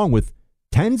dramatically wrong with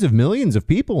tens of millions of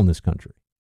people in this country.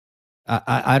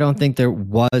 I don't think there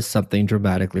was something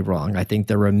dramatically wrong. I think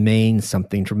there remains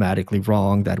something dramatically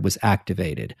wrong that was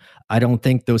activated. I don't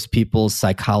think those people's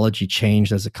psychology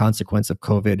changed as a consequence of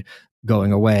COVID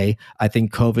going away. I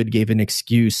think COVID gave an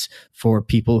excuse for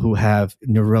people who have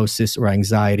neurosis or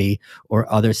anxiety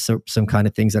or other some kind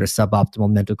of things that are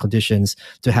suboptimal mental conditions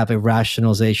to have a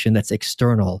rationalization that's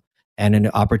external and an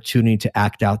opportunity to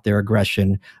act out their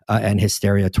aggression and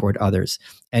hysteria toward others.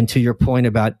 And to your point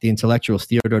about the intellectuals,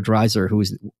 Theodore Dreiser, who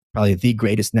is probably the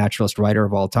greatest naturalist writer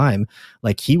of all time,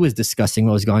 like, he was discussing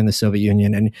what was going on in the Soviet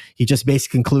Union, and he just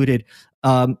basically concluded,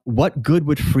 what good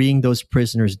would freeing those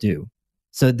prisoners do?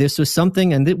 So this was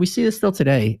something, and we see this still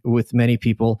today with many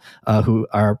people who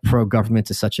are pro-government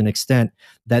to such an extent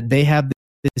that they have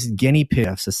this guinea pig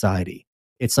of society.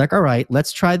 It's like, all right,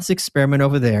 let's try this experiment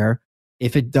over there.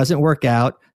 If it doesn't work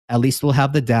out, at least we'll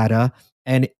have the data.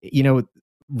 And, Ayn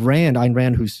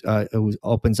Rand, who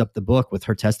opens up the book with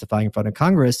her testifying in front of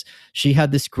Congress, she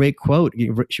had this great quote.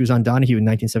 She was on Donahue in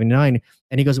 1979,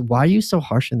 and he goes, "Why are you so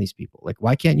harsh on these people? Like,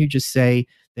 why can't you just say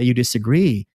that you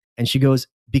disagree?" And she goes,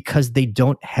 "Because they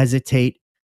don't hesitate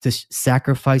to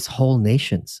sacrifice whole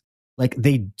nations. Like,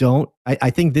 they don't." I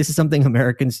think this is something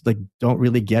Americans don't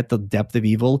really get, the depth of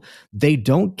evil. They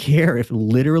don't care if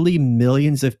literally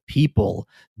millions of people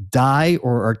die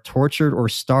or are tortured or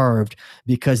starved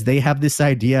because they have this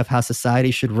idea of how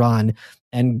society should run.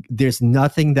 And there's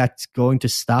nothing that's going to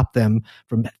stop them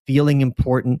from feeling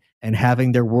important and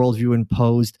having their worldview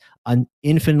imposed on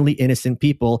infinitely innocent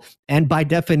people. And by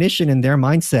definition, in their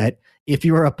mindset, if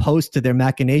you are opposed to their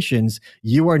machinations,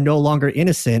 you are no longer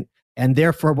innocent. And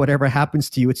therefore, whatever happens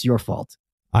to you, it's your fault.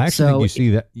 I actually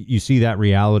think you see that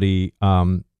reality.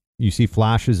 You see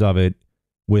flashes of it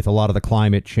with a lot of the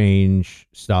climate change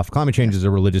stuff. Climate change is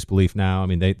a religious belief now. I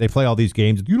mean, they play all these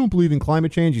games. You don't believe in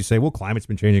climate change? You say, well, climate's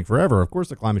been changing forever. Of course,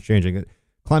 the climate's changing.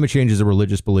 Climate change is a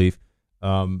religious belief.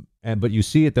 But you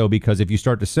see it, though, because if you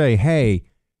start to say, hey,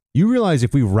 you realize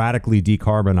if we radically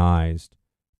decarbonized,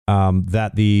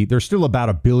 that there's still about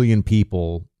 1 billion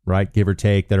people, right, give or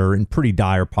take, that are in pretty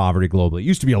dire poverty globally. It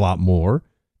used to be a lot more.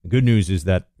 The good news is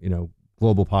that,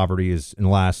 global poverty is in the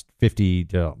last 50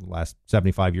 to last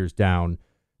 75 years down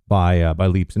by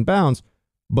leaps and bounds,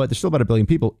 but there's still about 1 billion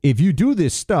people. If you do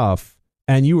this stuff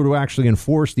and you were to actually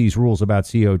enforce these rules about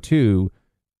CO2,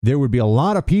 there would be a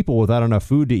lot of people without enough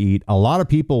food to eat. A lot of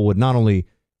people would not only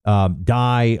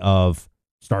die of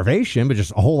starvation, but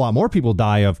just a whole lot more people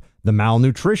die of the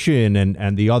malnutrition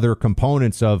and the other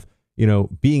components of,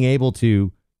 being able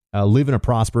to live in a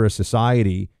prosperous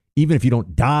society. Even if you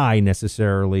don't die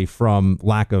necessarily from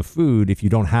lack of food, if you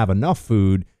don't have enough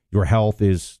food, your health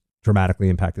is dramatically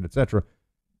impacted, et cetera.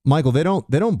 Michael, they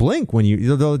don't blink when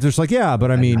they're just like, yeah, but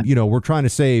I mean, we're trying to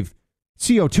save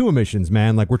CO2 emissions,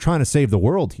 man. Like, we're trying to save the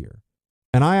world here.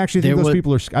 And I actually think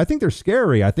people I think they're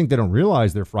scary. I think they don't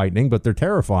realize they're frightening, but they're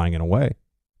terrifying in a way.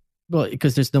 Well,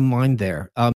 because there's no mind there.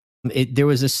 There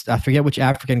was this, I forget which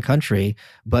African country,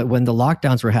 but when the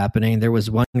lockdowns were happening, there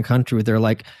was one country where they're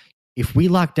like, if we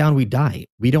lock down, we die.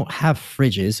 We don't have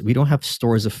fridges. We don't have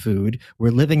stores of food.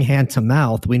 We're living hand to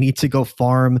mouth. We need to go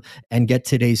farm and get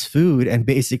today's food. And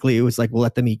basically it was like, we'll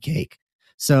let them eat cake.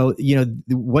 So,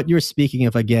 what you're speaking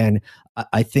of, again,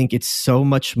 I think it's so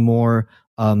much more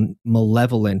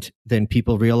malevolent than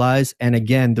people realize. And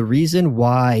again, the reason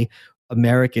why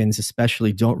Americans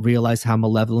especially don't realize how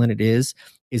malevolent it is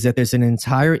that there's an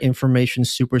entire information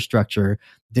superstructure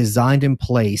designed in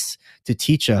place to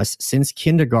teach us since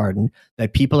kindergarten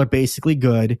that people are basically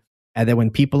good, and that when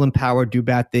people in power do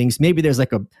bad things, maybe there's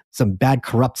like some bad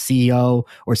corrupt CEO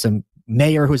or some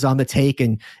mayor who's on the take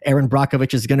and Aaron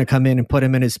Brockovich is going to come in and put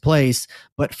him in his place.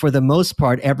 But for the most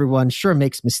part, everyone sure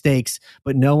makes mistakes,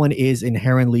 but no one is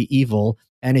inherently evil.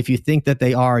 And if you think that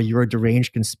they are, you're a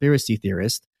deranged conspiracy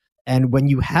theorist. And when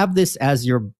you have this as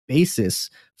your basis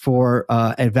for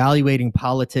evaluating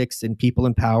politics and people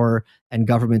in power and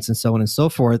governments and so on and so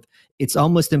forth, it's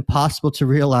almost impossible to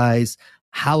realize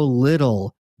how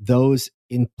little those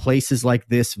in places like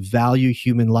this value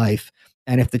human life.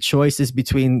 And if the choice is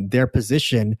between their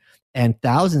position and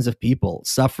thousands of people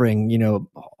suffering,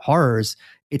 horrors,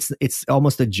 it's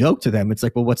almost a joke to them. It's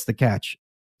like, well, what's the catch?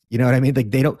 You know what I mean?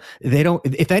 Like they don't,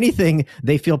 if anything,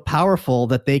 they feel powerful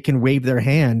that they can wave their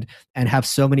hand and have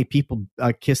so many people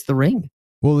kiss the ring.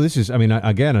 Well, this is,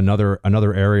 again, another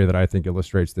area that I think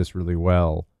illustrates this really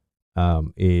well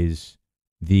is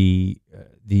the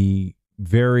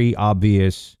very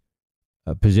obvious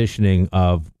positioning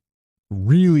of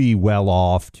really well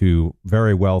off to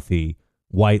very wealthy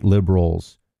white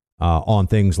liberals on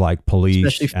things like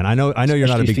police. And I know you're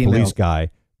not a big females. Police guy,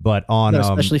 but on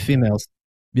especially females.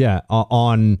 Yeah,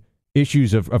 on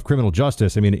issues of criminal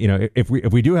justice. If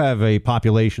we do have a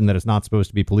population that is not supposed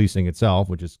to be policing itself,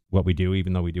 which is what we do,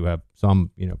 even though we do have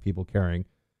some, people caring,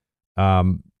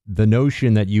 the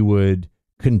notion that you would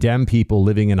condemn people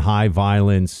living in high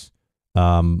violence,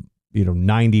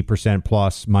 90%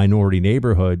 plus minority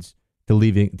neighborhoods to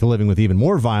living with even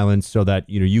more violence, so that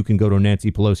you can go to a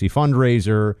Nancy Pelosi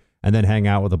fundraiser and then hang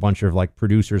out with a bunch of like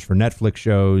producers for Netflix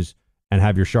shows and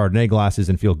have your Chardonnay glasses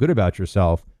and feel good about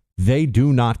yourself. They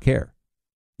do not care.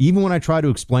 Even when I try to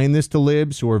explain this to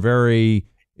libs who are very,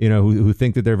 who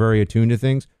think that they're very attuned to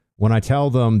things, when I tell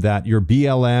them that your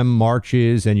BLM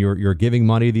marches and you're giving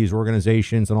money to these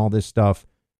organizations and all this stuff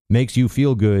makes you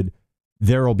feel good,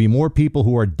 there will be more people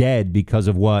who are dead because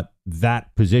of what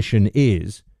that position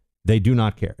is. They do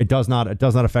not care. It does not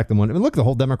affect them. Look, the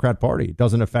whole Democrat Party, it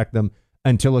doesn't affect them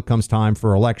until it comes time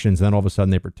for elections. And then all of a sudden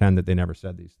they pretend that they never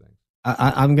said these things.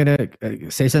 I'm going to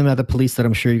say something about the police that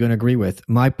I'm sure you're going to agree with.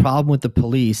 My problem with the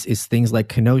police is things like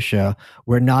Kenosha,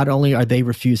 where not only are they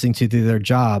refusing to do their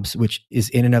jobs, which is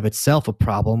in and of itself a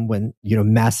problem when,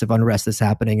 massive unrest is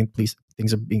happening and police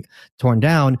things are being torn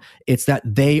down. It's that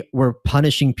they were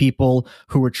punishing people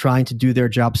who were trying to do their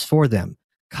jobs for them.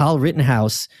 Kyle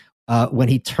Rittenhouse, when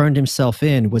he turned himself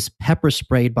in, was pepper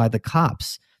sprayed by the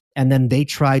cops. And then they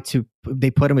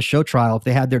put him a show trial. If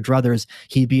they had their druthers,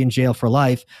 he'd be in jail for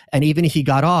life. And even if he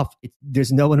got off,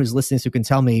 there's no one who's listening who can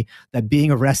tell me that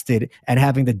being arrested and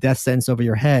having the death sentence over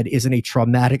your head isn't a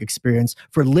traumatic experience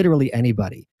for literally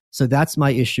anybody. So that's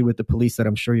my issue with the police that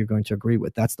I'm sure you're going to agree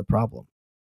with. That's the problem.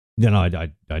 No, I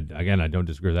don't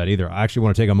disagree with that either. I actually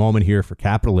want to take a moment here for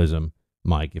capitalism,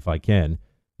 Mike, if I can.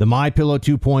 The MyPillow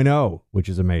 2.0, which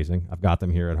is amazing. I've got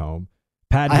them here at home.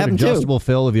 Patented adjustable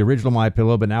fill of the original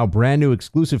MyPillow, but now brand new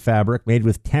exclusive fabric made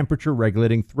with temperature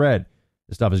regulating thread.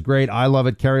 This stuff is great. I love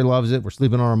it. Carrie loves it. We're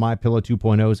sleeping on our MyPillow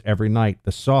 2.0s every night.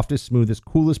 The softest, smoothest,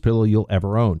 coolest pillow you'll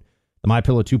ever own. The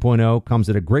MyPillow 2.0 comes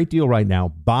at a great deal right now.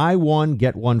 Buy one,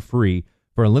 get one free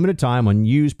for a limited time when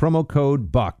you use promo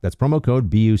code BUCK. That's promo code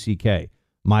BUCK.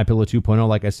 MyPillow 2.0,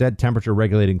 like I said, temperature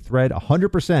regulating thread,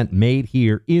 100% made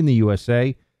here in the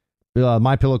USA.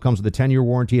 MyPillow comes with a 10-year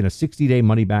warranty and a 60-day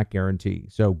money-back guarantee.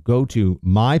 So go to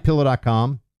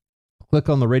mypillow.com, click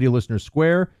on the Radio Listener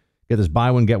Square, get this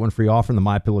buy one, get one free offer in the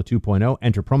MyPillow 2.0.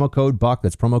 Enter promo code BUCK.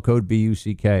 That's promo code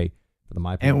BUCK for the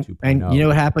MyPillow 2.0. And you know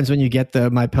what happens when you get the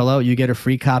MyPillow? You get a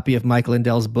free copy of Mike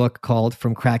Lindell's book called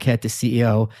From Crackhead to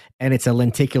CEO, and it's a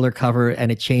lenticular cover,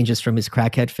 and it changes from his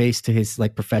crackhead face to his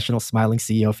like professional smiling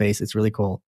CEO face. It's really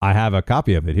cool. I have a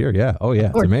copy of it here. Yeah. Oh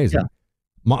yeah, it's amazing. Yeah.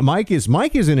 Mike is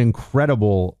an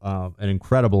incredible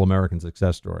American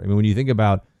success story. I mean, when you think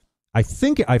about, when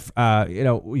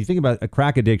you think about a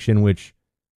crack addiction, which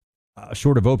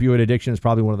short of opioid addiction is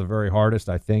probably one of the very hardest,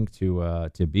 I think, to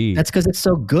beat. That's because it's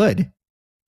so good.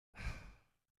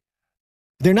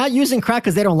 They're not using crack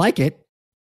because they don't like it.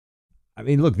 I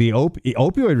mean, look, the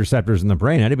opioid receptors in the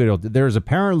brain, there's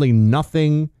apparently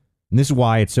nothing, and this is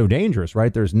why it's so dangerous,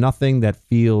 right? There's nothing that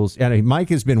feels, and Mike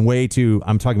has been way too,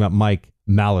 I'm talking about Mike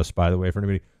Malice, by the way, for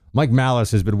anybody. Mike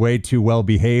Malice has been way too well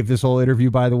behaved this whole interview,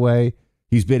 by the way.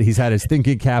 He's had his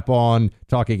thinking cap on,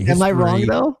 talking history. Am I wrong,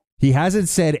 though? He hasn't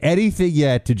said anything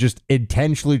yet to just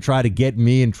intentionally try to get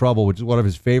me in trouble, which is one of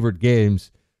his favorite games.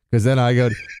 Because then I go,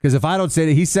 because if I don't say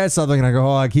it, he says something and I go,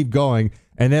 oh, I keep going.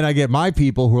 And then I get my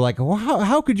people who are like, well,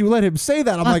 how could you let him say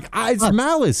that? I'm like, it's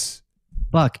Malice.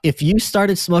 Buck, if you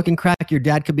started smoking crack, your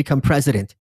dad could become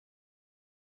president.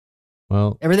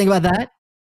 Well, ever think about that?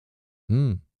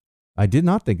 I did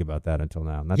not think about that until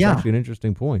now. And that's actually an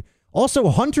interesting point. Also,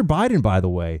 Hunter Biden, by the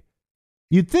way,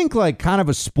 you'd think like kind of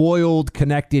a spoiled,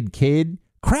 connected kid.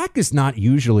 Crack is not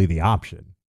usually the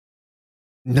option.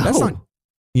 No. That's not,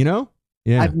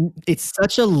 Yeah. It's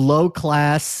such a low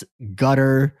class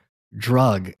gutter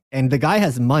drug. And the guy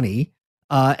has money.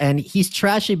 And he's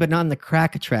trashy, but not in the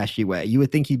crack trashy way. You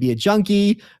would think he'd be a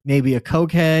junkie, maybe a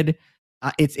cokehead.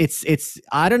 It's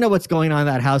I don't know what's going on in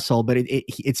that household, but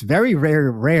it's very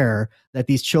rare that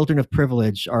these children of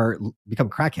privilege become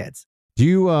crackheads. Do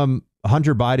you,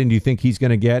 Hunter Biden, do you think he's going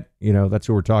to get, that's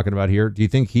who we're talking about here. Do you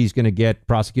think he's going to get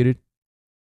prosecuted?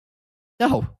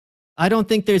 No, I don't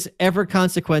think there's ever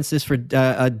consequences for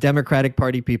Democratic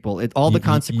Party people. All the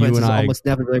consequences almost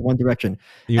never go one direction.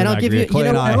 And I'll give you, Clay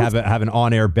and I have an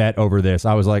on-air bet over this.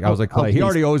 I was like, Clay, he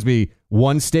already owes me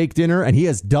one steak dinner, and he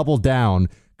has doubled down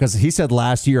because he said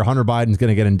last year Hunter Biden's going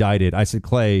to get indicted. I said,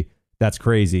 Clay, that's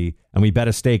crazy, and we bet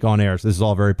a steak on air. So this is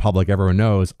all very public. Everyone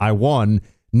knows. I won.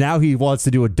 Now he wants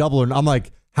to do a double, and I'm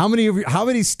like, how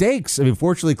many steaks? I mean,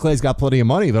 fortunately, Clay's got plenty of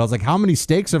money, but I was like, how many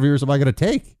steaks of yours am I going to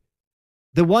take?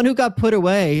 The one who got put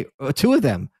away, two of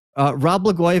them, Rob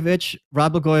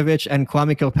Blagojevich, and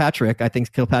Kwame Kilpatrick, I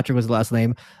think Kilpatrick was the last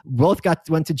name, both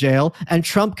went to jail, and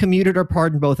Trump commuted or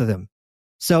pardoned both of them.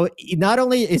 So not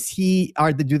only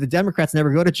do the Democrats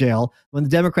never go to jail, when the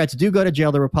Democrats do go to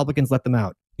jail, the Republicans let them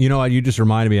out. You just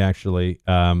reminded me actually,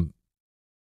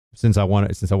 since I want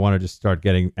to just start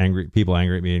getting people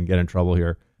angry at me and get in trouble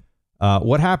here.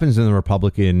 What happens in the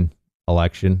Republican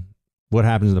election? What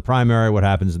happens in the primary? What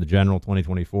happens in the general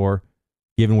 2024?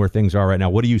 Given where things are right now,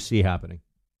 what do you see happening?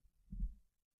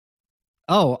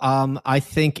 I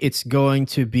think it's going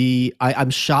to be. I'm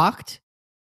shocked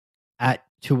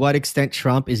to what extent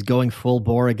Trump is going full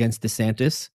bore against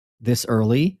DeSantis this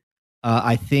early.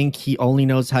 I think he only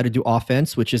knows how to do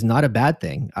offense, which is not a bad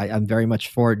thing. I'm very much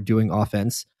for doing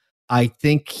offense. I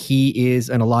think he is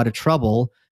in a lot of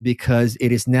trouble because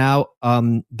it is now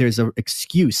there's an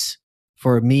excuse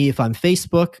for me, if I'm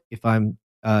Facebook, if I'm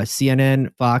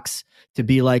CNN, Fox, to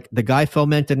be like, the guy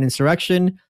fomented an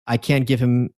insurrection, I can't give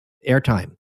him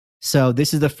airtime. So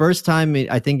this is the first time,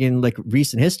 I think, in like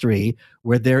recent history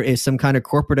where there is some kind of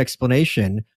corporate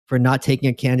explanation for not taking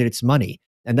a candidate's money.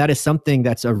 And that is something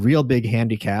that's a real big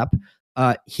handicap.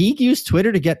 He used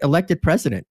Twitter to get elected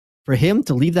president. For him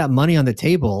to leave that money on the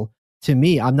table, to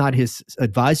me, I'm not his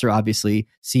advisor, obviously,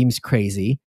 seems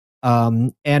crazy.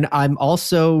 And I'm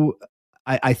also...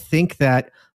 I think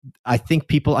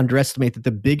people underestimate that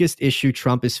the biggest issue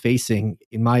Trump is facing,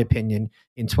 in my opinion,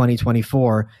 in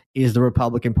 2024 is the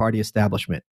Republican Party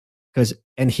establishment.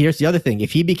 And here's the other thing.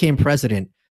 If he became president,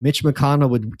 Mitch McConnell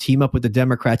would team up with the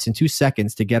Democrats in 2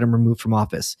 seconds to get him removed from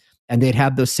office. And they'd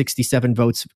have those 67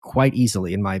 votes quite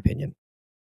easily, in my opinion.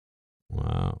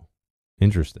 Wow.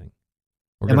 Interesting.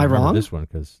 Am I wrong? This one,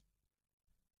 because...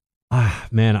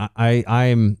 man,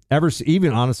 I'm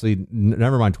even honestly,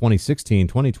 never mind 2016,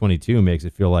 2022 makes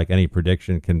it feel like any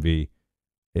prediction can be,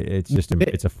 it's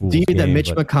a fool's game. Do you think that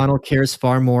Mitch McConnell cares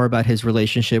far more about his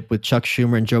relationship with Chuck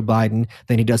Schumer and Joe Biden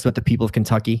than he does about the people of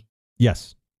Kentucky?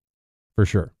 Yes, for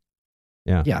sure.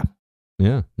 Yeah. Yeah.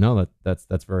 Yeah. No,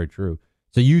 that's very true.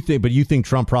 So you think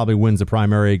Trump probably wins the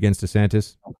primary against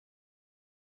DeSantis?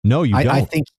 No, you don't.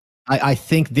 I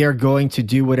think they're going to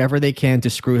do whatever they can to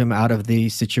screw him out of the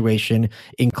situation,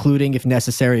 including, if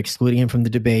necessary, excluding him from the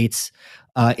debates.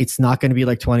 It's not going to be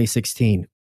like 2016.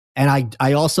 And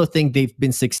I also think they've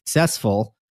been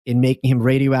successful in making him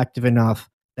radioactive enough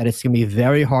that it's going to be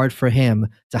very hard for him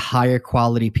to hire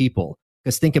quality people.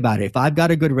 Because think about it. If I've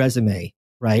got a good resume,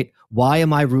 right, why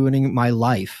am I ruining my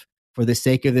life for the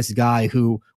sake of this guy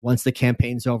who, once the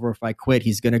campaign's over, if I quit,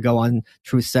 he's going to go on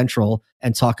Truth Central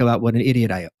and talk about what an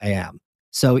idiot I am.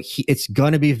 So it's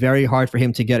going to be very hard for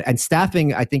him to get. And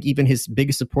staffing, I think even his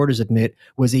biggest supporters admit,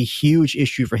 was a huge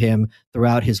issue for him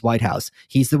throughout his White House.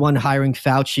 He's the one hiring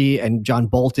Fauci and John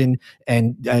Bolton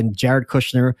and Jared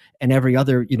Kushner and every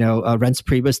other, Reince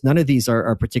Priebus. None of these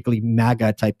are particularly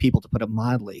MAGA type people, to put it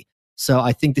mildly. So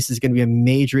I think this is going to be a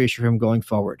major issue for him going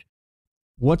forward.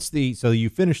 So you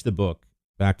finished the book,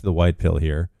 Back to the White Pill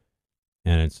here,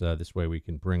 and it's this way we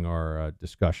can bring our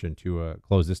discussion to a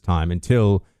close this time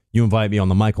until you invite me on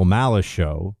the Michael Malice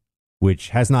show, which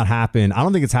has not happened. I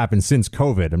don't think it's happened since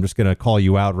COVID. I'm just going to call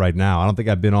you out right now. I don't think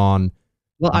I've been on.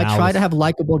 Well, Malice. I try to have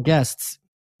likable guests.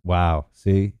 Wow.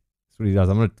 See? That's what he does.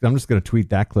 I'm just going to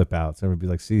tweet that clip out. So everybody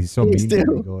be like, see, he's so mean.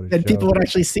 And people would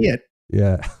actually see it.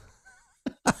 Yeah.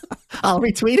 I'll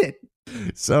retweet it.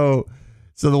 So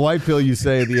the white pill, you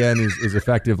say at the end, is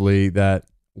effectively that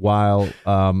while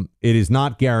it is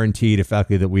not guaranteed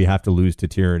effectively that we have to lose to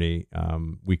tyranny,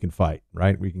 we can fight,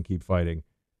 right? We can keep fighting.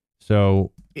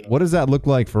 So what does that look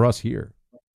like for us here?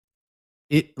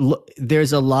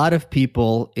 There's a lot of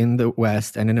people in the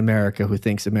West and in America who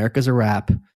thinks America's a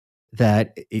wrap,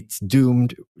 that it's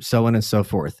doomed, so on and so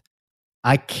forth.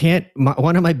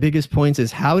 One of my biggest points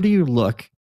is, how do you look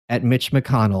at Mitch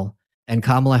McConnell and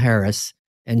Kamala Harris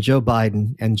and Joe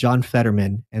Biden and John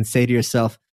Fetterman and say to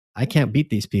yourself, I can't beat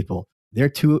these people. They're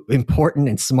too important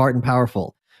and smart and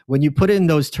powerful. When you put it in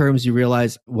those terms, you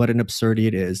realize what an absurdity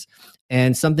it is.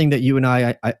 And something that you and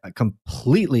I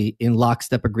completely in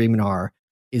lockstep agreement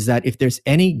is that if there's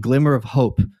any glimmer of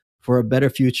hope for a better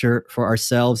future for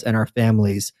ourselves and our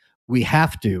families, we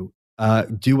have to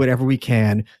do whatever we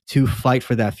can to fight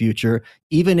for that future.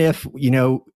 Even if,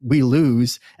 we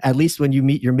lose, at least when you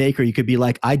meet your maker, you could be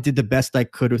like, I did the best I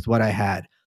could with what I had.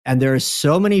 And there are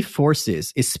so many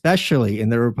forces, especially in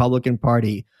the Republican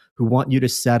Party, who want you to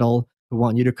settle, who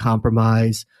want you to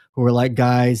compromise, who are like,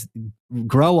 guys,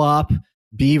 grow up,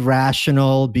 be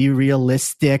rational, be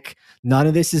realistic. None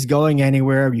of this is going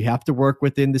anywhere. You have to work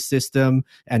within the system.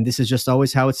 And this is just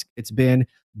always how it's been.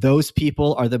 Those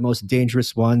people are the most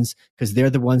dangerous ones, because they're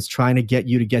the ones trying to get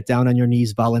you to get down on your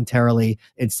knees voluntarily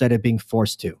instead of being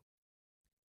forced to.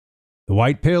 The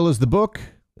White Pill is the book,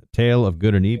 The Tale of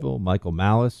Good and Evil. Michael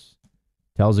Malice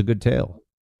tells a good tale.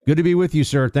 Good to be with you,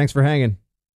 sir. Thanks for hanging.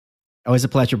 Always a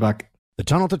pleasure, Buck. The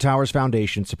Tunnel to Towers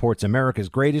Foundation supports America's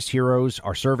greatest heroes,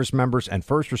 our service members and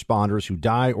first responders who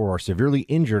die or are severely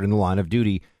injured in the line of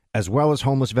duty, as well as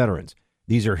homeless veterans.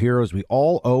 These are heroes we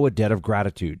all owe a debt of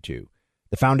gratitude to.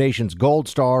 The Foundation's Gold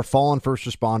Star, Fallen First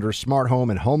Responders, Smart Home,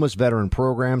 and Homeless Veteran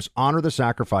programs honor the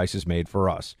sacrifices made for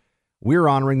us. We're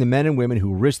honoring the men and women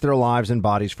who risked their lives and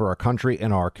bodies for our country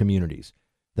and our communities.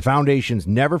 The Foundation's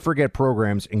Never Forget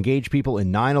programs engage people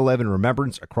in 9/11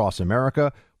 remembrance across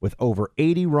America with over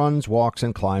 80 runs, walks,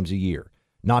 and climbs a year.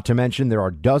 Not to mention there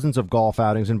are dozens of golf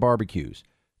outings and barbecues.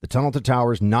 The Tunnel to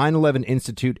Towers 9/11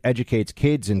 Institute educates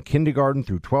kids in kindergarten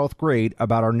through 12th grade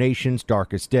about our nation's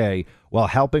darkest day, while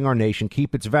helping our nation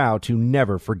keep its vow to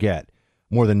never forget.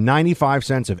 More than 95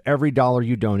 cents of every dollar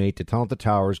you donate to Tunnel to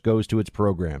Towers goes to its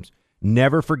programs.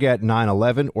 Never forget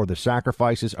 9/11 or the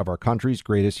sacrifices of our country's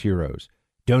greatest heroes.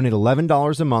 Donate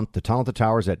 $11 a month to Tunnel to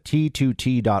Towers at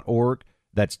T2T.org.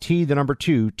 That's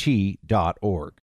T2T.org.